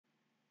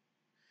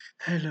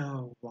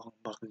Hello, welcome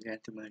back again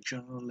to my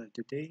channel, and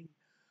today,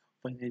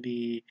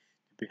 finally,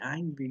 the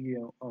behind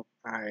video of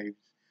IVE,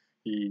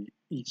 the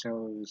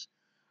Isos,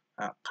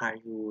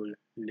 Kyle,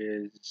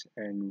 Liz,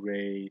 and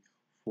Ray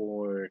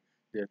for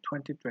the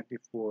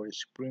 2024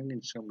 Spring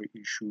and Summer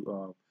issue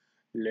of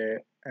Le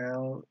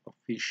L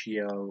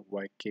Official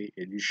YK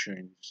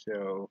Edition.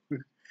 So,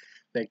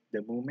 like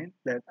the moment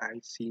that I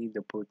see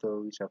the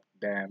photos of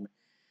them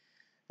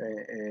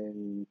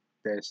and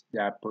there's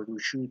that photo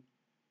shoot,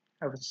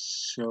 I was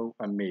so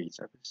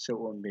amazed. I was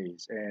so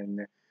amazed.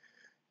 And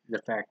the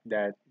fact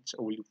that it's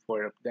only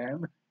four of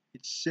them,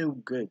 it's so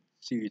good.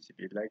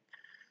 Seriously, like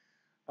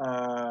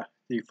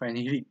they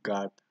finally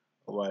got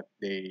what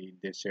they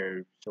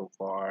deserve so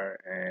far,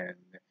 and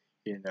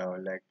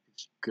like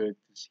it's good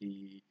to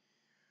see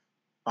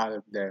all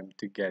of them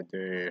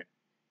together.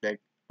 Like,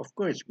 of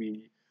course,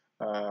 we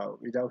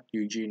without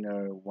Eugene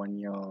or One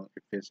Young,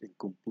 it feels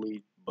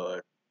incomplete,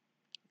 but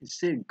it's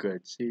still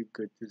good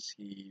to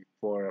see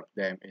four of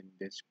them in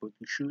this photo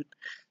shoot.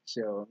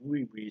 So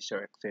we really so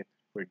excited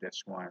for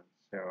this one.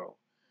 So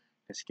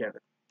let's get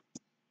it.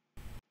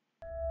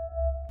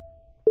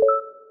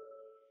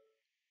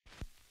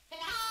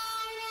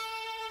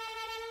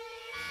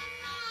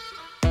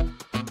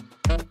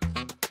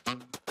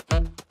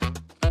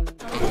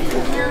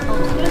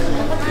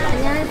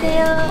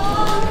 안녕하세요.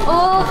 오,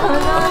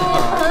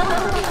 감사합니다.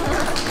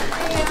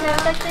 잘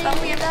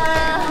부탁드립니다.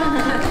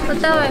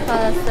 꽃다발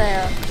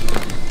받았어요.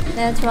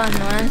 내가 좋아하는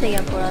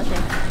노란색이야, 보라색.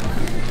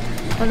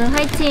 오늘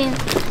화이팅!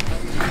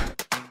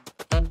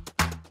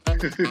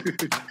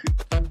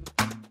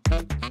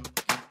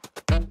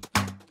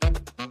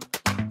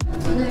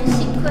 오늘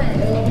시크해.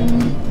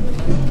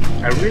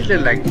 I really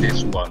like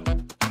this one.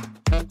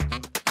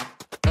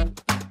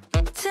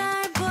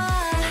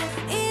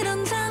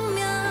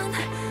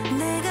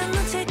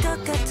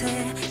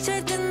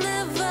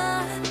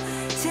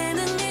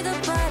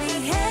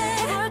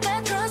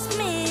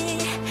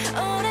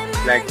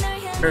 Like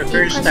her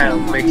hairstyle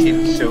makes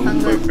it so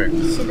perfect.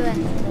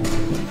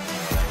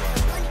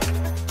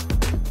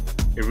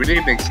 It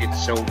really makes it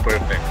so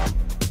perfect.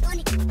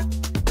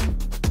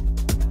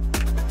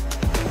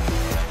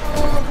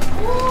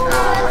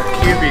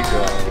 Here we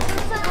go.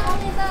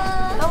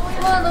 감사합니다.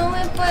 너무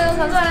예뻐요.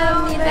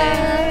 감사합니다.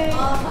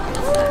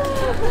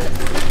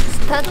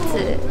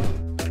 스타트.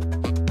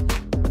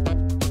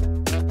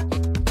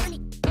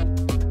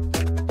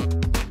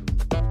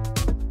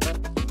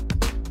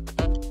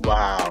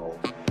 Wow.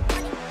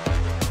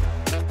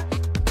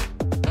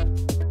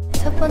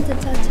 첫 번째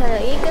차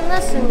촬영이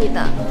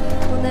끝났습니다.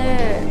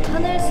 오늘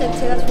하늘색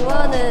제가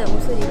좋아하는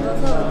옷을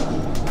입어서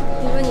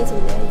기분이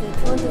좋네요. 이제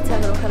두 번째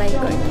차로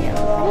갈아입을게요.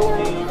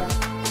 안녕.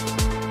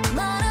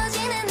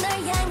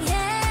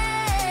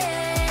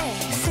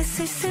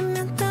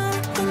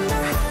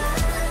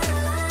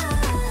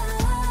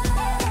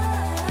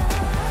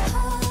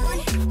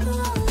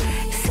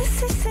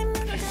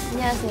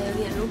 안녕하세요.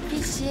 여기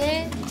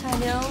로피씨의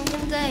촬영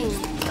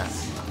현장입니다.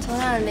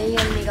 저랑 레이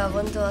언니가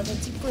먼저 와서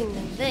찍고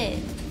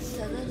있는데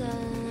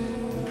짜자잔.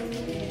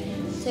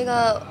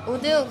 제가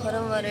오디오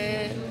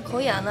걸음마를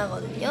거의 안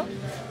하거든요.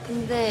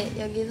 근데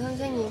여기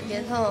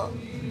선생님께서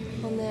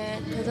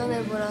오늘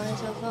도전해보라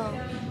하셔서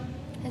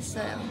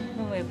했어요.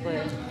 너무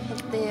예뻐요.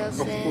 어때요, Of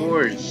쌤?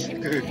 course.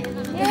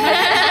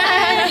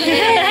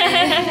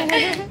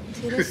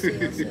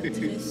 드레스였어요,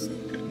 드레스.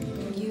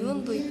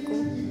 유언도 있고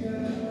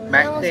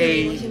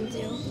Matinee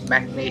심지어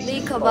Matinee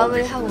메이크업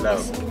always 마무리하고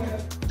love, 오겠습니다.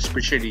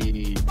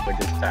 especially for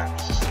the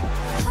stars.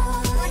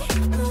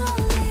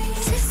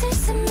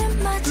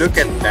 Look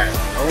at that!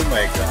 Oh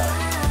my god!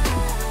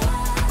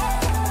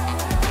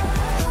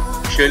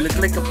 She look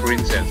like a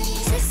princess.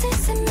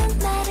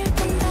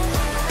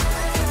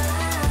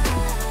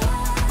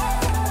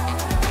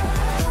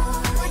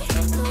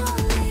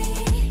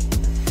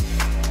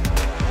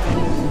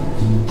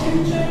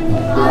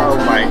 Oh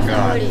my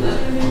god!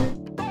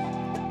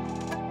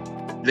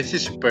 This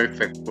is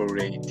perfect for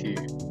Ray too.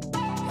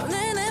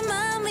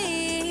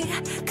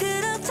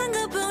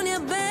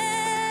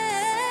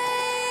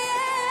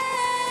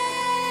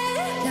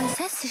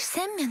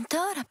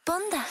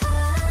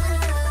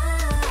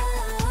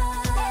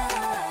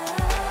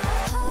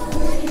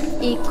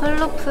 이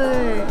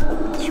컬러풀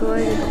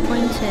주얼리가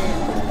포인트예요.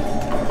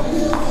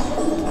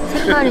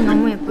 색깔이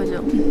너무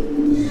예쁘죠?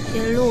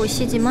 옐로우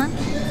옷이지만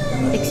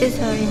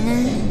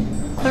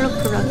액세서리는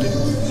컬러풀하게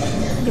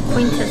이게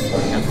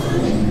포인트였습니다.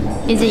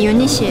 이제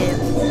유닛이에요,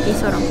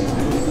 이소랑.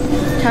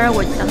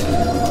 잘하고 있다.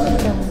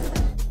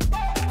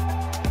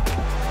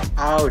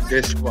 Oh,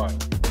 this one.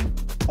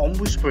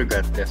 Almost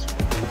forgot this one.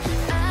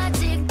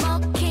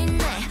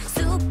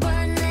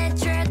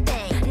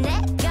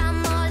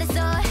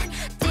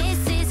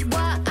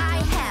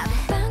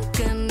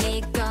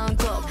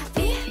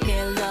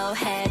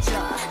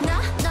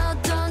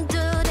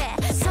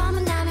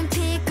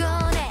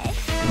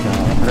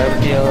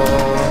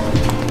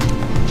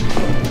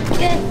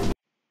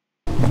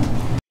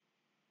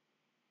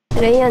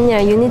 레이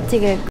언니랑 유닛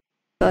찍을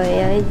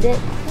거예요, 이제.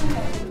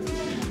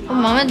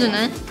 마음에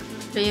드네.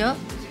 레이어?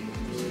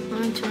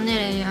 좋네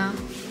레이야.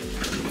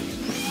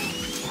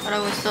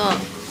 잘하고 있어.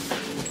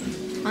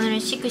 오늘은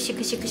시크.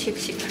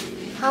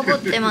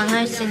 하고 때만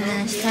할 수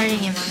있는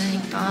스타일링이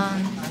많으니까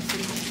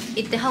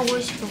이때 하고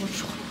싶은 거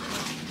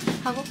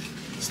하고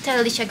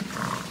스타일리시하게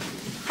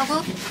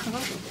하고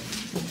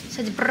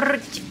사진 브르르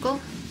찍고.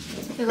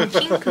 이거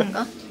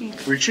핑크인가?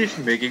 We're just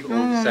making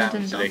all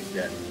sounds 된다. like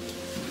that.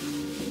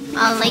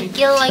 I like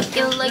it.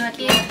 I like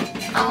it.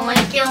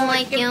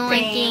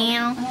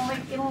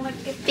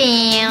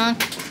 뿅.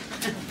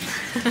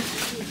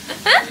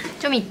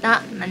 좀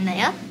이따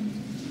만나요.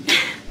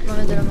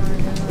 마음에 들어.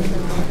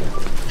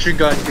 She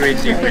gone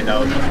crazy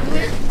without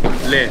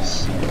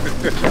Liz.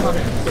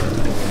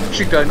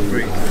 She gone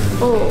crazy.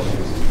 오.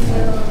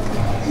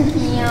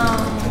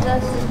 귀여워.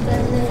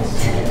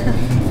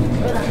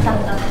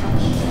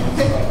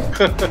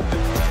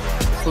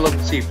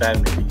 Clumsy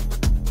family.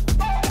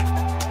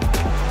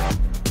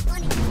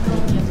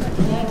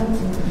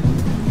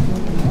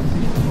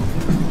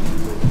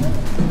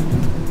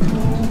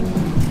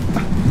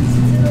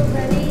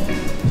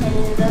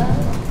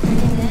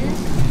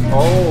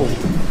 Oh,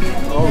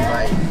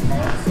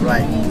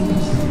 right.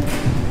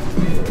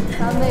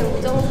 다음에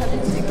우정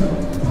사진 찍어.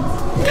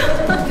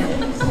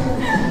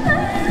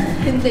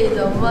 근데 이제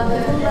엄마한테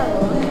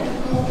혼나고.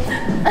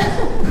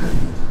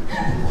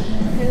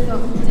 그래서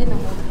웃지는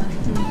못하.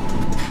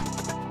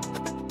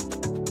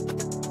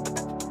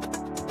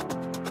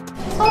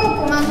 서로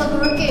보면서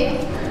놀기.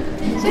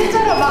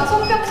 실제로 막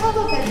손뼉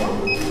쳐도 되고.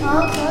 아,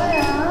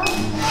 좋아요.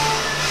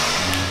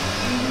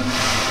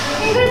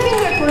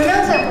 빙글빙글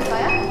돌면서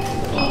해볼까요?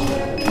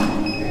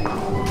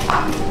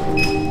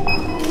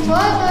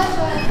 좋아요.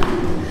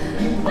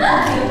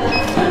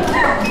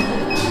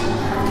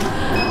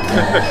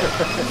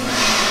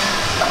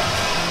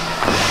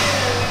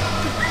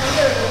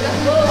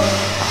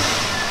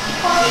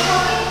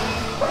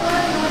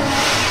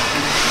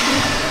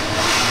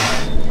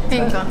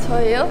 그러니까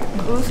저희요?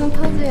 무슨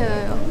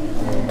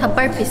파지예요?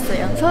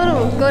 닭발피스요.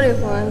 서로 목걸이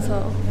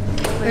보면서.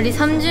 우리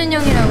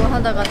 3주년이라고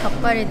하다가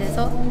닭발이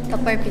돼서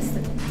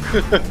닭발피스.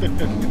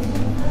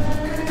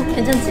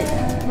 괜찮지?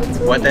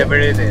 Whatever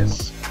it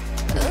is.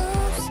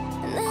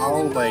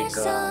 Oh my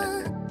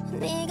god.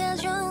 네가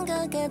좋은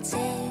것 같아.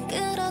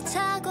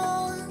 그렇다고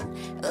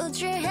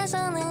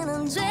우쭐해서는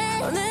안 돼.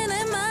 오늘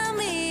내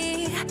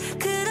맘이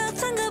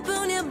그렇단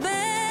것뿐이야, babe.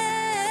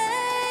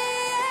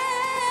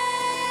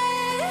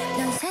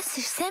 넌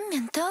셋을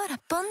세면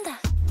돌아본다.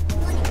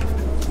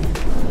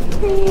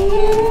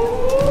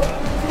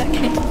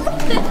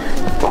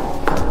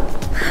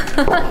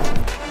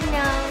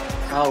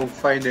 Oh,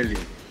 finally.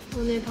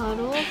 오늘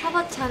바로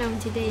화보 촬영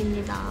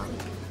디데이입니다.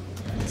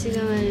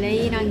 지금은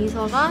레이랑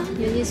이서가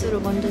유닛으로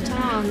먼저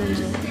촬영하는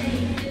중.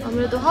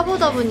 아무래도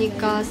화보다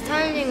보니까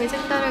스타일링을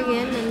색다르게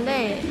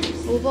했는데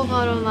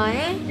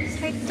오버가르마에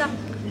살짝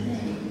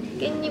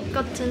깻잎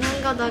같은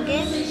한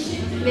가닥에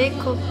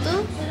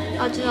메이크업도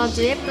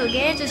아주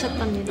예쁘게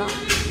해주셨답니다.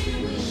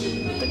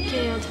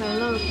 어떻게 해야 잘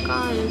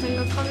나올까 이런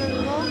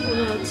생각하면서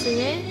오늘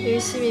아침에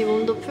열심히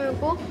몸도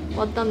풀고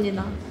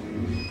왔답니다.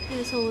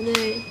 그래서 오늘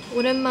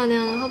오랜만에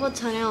하는 화보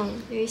촬영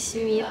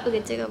열심히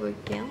예쁘게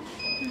찍어볼게요.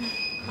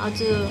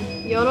 아주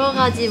여러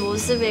가지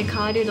모습의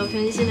가을이로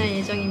변신할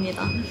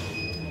예정입니다.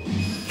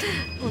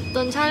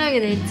 어떤 촬영이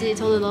될지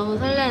저도 너무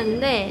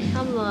설레는데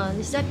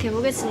한번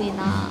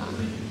시작해보겠습니다.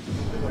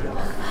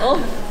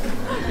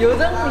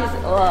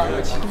 요정미 와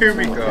Here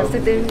we go.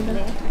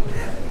 부탁드립니다.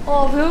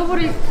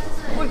 배우불이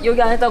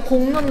여기 안에다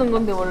공 넣는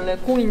건데 원래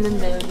공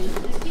있는데 여기.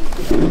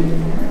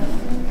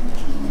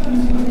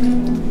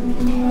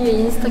 이게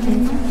인스타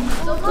괜찮아?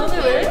 오늘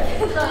왜 이렇게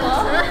했잖아.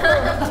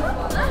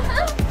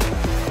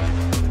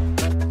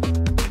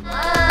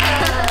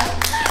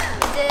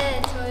 이제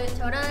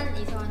저랑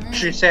이서는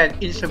She said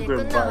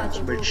Instagram vibes,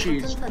 but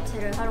she's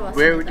자체를 하러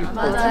very 왔습니다.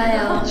 important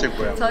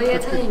Instagram.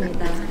 저희의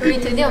차이입니다. 우리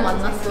드디어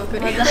만났어.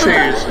 그리고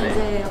Seriously.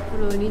 이제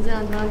앞으로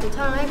리즈랑 저랑 또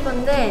촬영할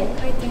건데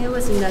파이팅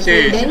해보겠습니다.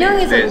 저희 Seriously,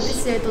 4명이서 this.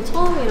 오피스에 또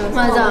처음이라서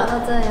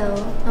맞아요.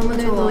 너무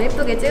오늘도 좋아.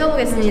 예쁘게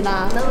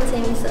찍어보겠습니다. 너무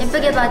재밌었어요.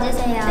 예쁘게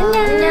봐주세요.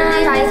 안녕.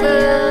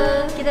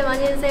 안녕. 기대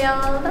많이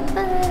해주세요.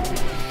 빠빠.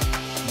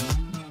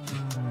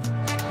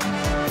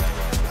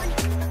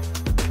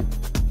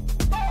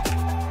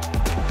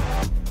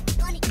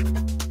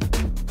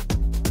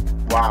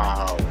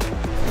 Wow.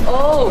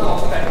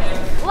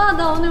 와,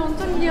 나 오늘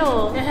엄청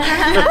귀여워.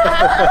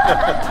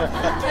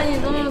 아니,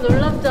 너무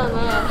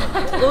놀랍잖아.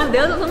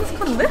 내가 더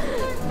성숙한데?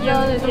 야,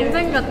 오늘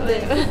동생 같아.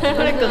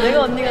 그러니까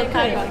내가 언니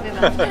같아.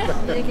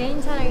 이제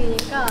개인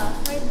촬영이니까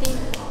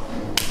화이팅.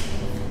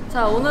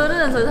 자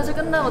오늘은 저희 사실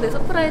끝나고 되게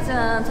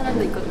서프라이즈한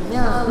촬영도 있거든요.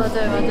 아,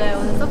 맞아요.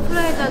 오늘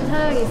서프라이즈한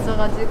촬영이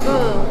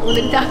있어가지고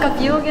오늘 근데 아까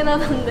비 오긴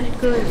하던데.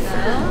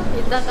 그러니까요.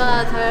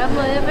 이따가 잘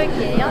한번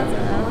해볼게요.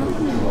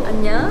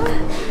 안녕.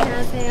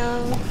 안녕하세요.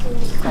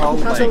 Oh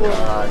my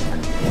god.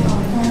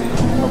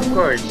 Of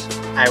course,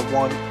 I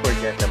won't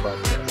forget about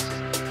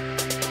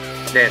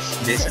this.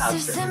 This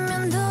outfit.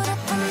 세면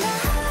돌아본다.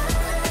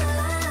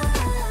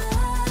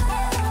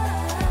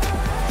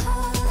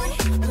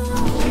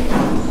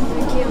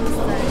 귀여운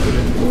스타일.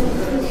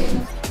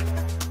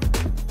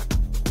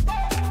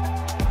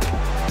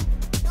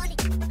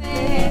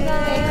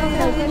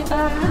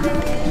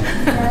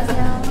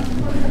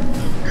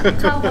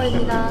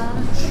 차오버입니다.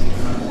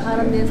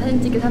 바람님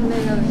사진 찍기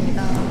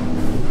 300명입니다.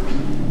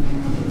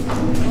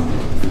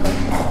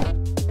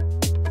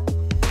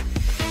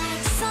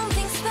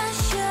 Something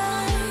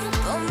special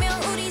분명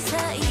우리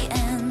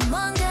사이엔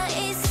뭔가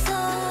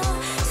있어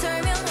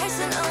설명할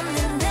순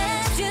없는데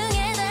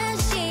중에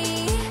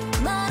다시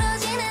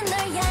멀어지는 널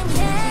향해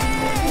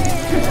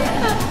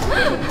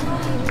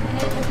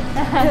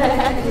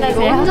나 이거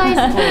혼자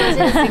있으면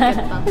재밌을 수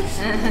있겠다.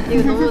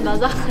 이거 너무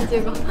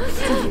낮아가지고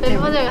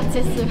멤버들 같이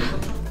했으면.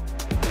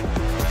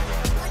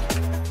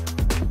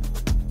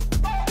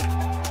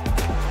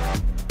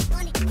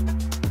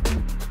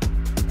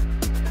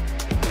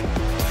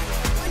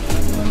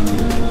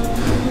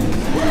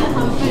 안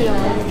풀려.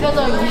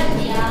 표정이.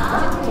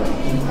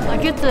 아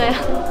큐트해요.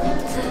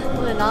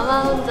 오늘 나만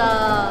혼자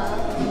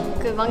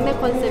그 막내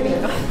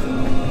컨셉인가?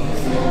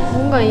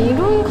 뭔가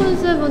이런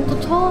컨셉은 또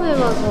처음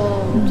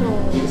해봐서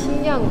엄청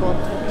신기한 것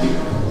같아요.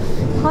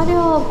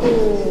 화려하고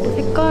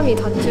색감이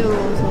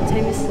다채로워서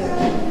재밌어요.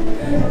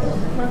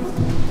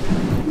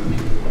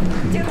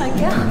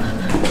 찍어갈게요.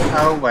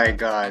 Oh my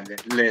god,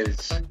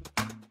 Liz.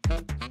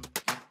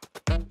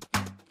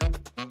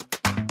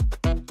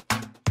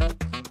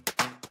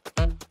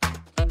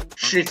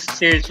 She's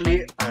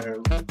seriously a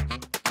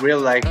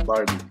real life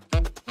Barbie.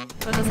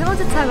 그래서 세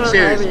번째 착으로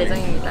Seriously. 나와볼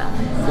예정입니다.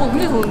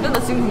 굉장히 좋은데? 나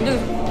지금 굉장히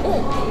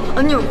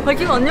안녕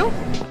밝히면 안녕?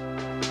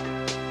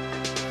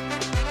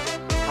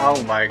 Oh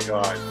my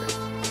god.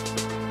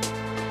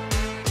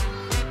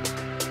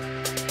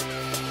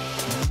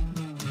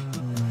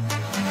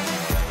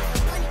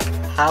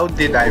 How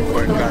did I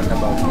forgot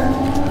about that?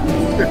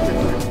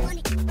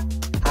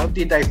 How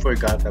did I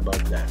forgot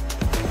about that?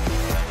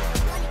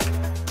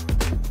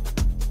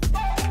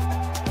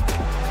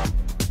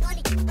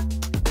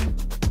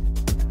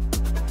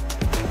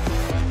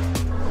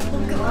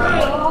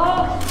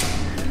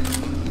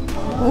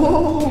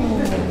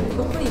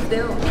 덕분이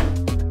있대요.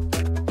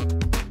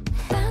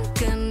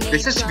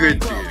 This is good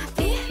too.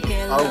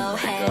 Oh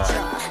my god.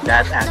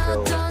 That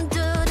angle.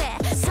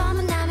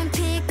 소문나면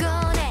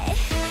피곤해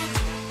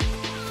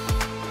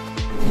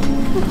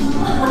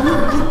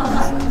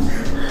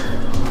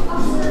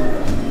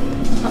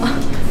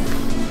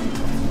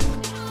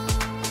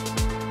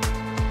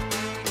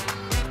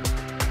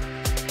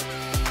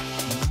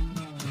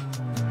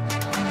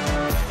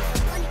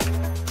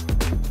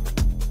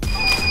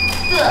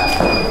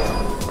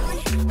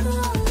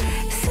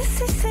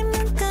슬슬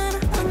스면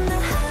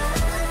따라온다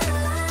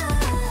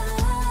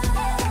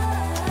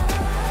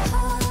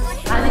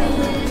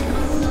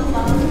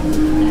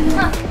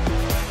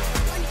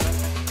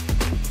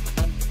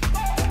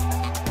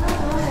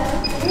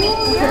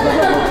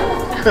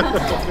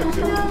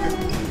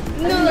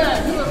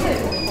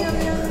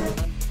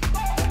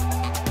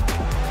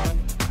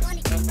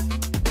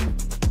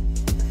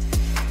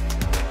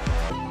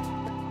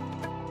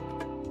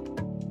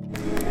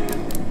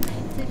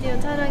드디어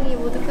촬영이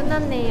모두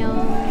끝났네요.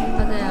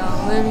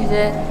 맞아요. 오늘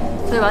이제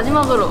저희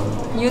마지막으로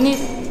유닛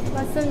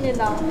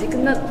맞습니다.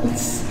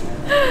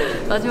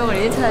 마지막으로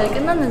 1차를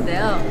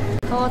끝났는데요.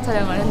 화보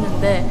촬영을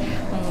했는데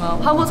뭔가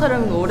화보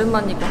촬영도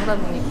오랜만이고 하다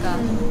보니까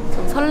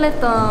좀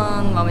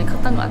설렜던 마음이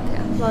컸던 것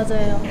같아요.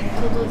 맞아요.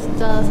 저도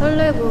진짜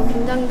설레고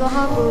긴장도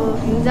하고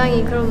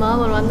굉장히 그런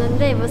마음으로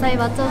왔는데 무사히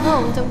맞춰서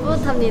엄청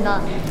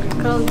뿌듯합니다.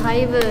 그럼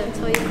다이브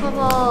저희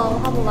커버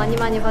화보 많이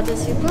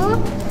봐주시고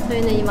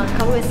저희는 이만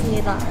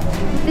가보겠습니다.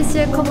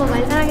 오피셜 커버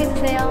많이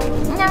사랑해주세요.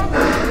 안녕!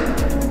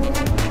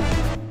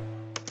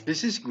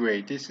 This is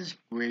great. This is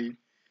great.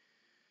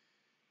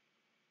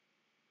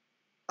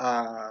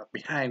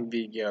 Behind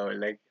video,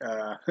 like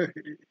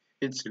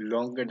it's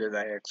longer than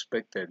I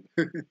expected.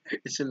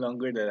 It's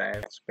longer than I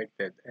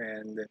expected,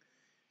 and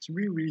it's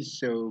really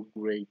so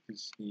great to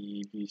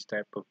see these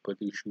type of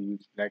photo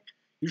shoots. Like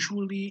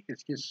usually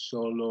it's just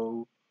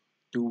solo,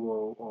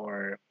 duo,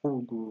 or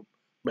whole group,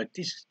 but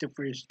this is the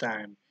first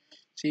time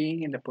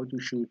seeing in the photo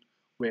shoot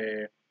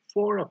where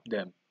four of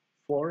them,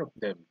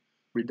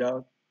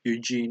 without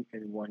Eugene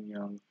and One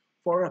Young,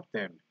 four of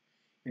them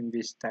in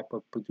this type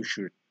of photo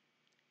shoot.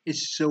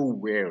 It's so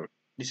rare.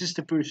 This is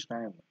the first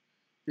time.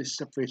 This is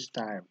the first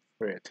time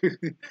for it.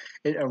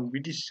 And I'm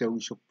really so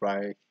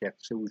surprised, yet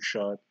so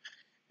shocked,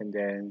 and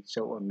then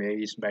so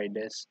amazed by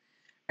this.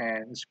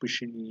 And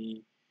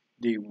especially,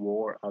 they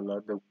wore a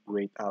lot of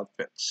great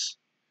outfits.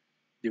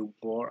 They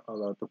wore a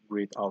lot of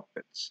great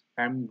outfits.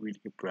 I'm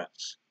really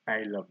impressed.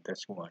 I love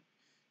this one.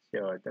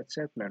 So that's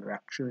it, my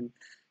reaction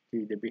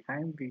to the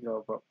behind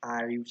video of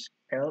IVE's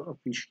L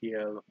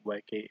official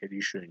YK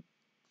edition.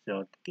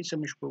 So thank you so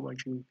much for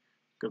watching.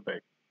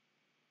 Goodbye.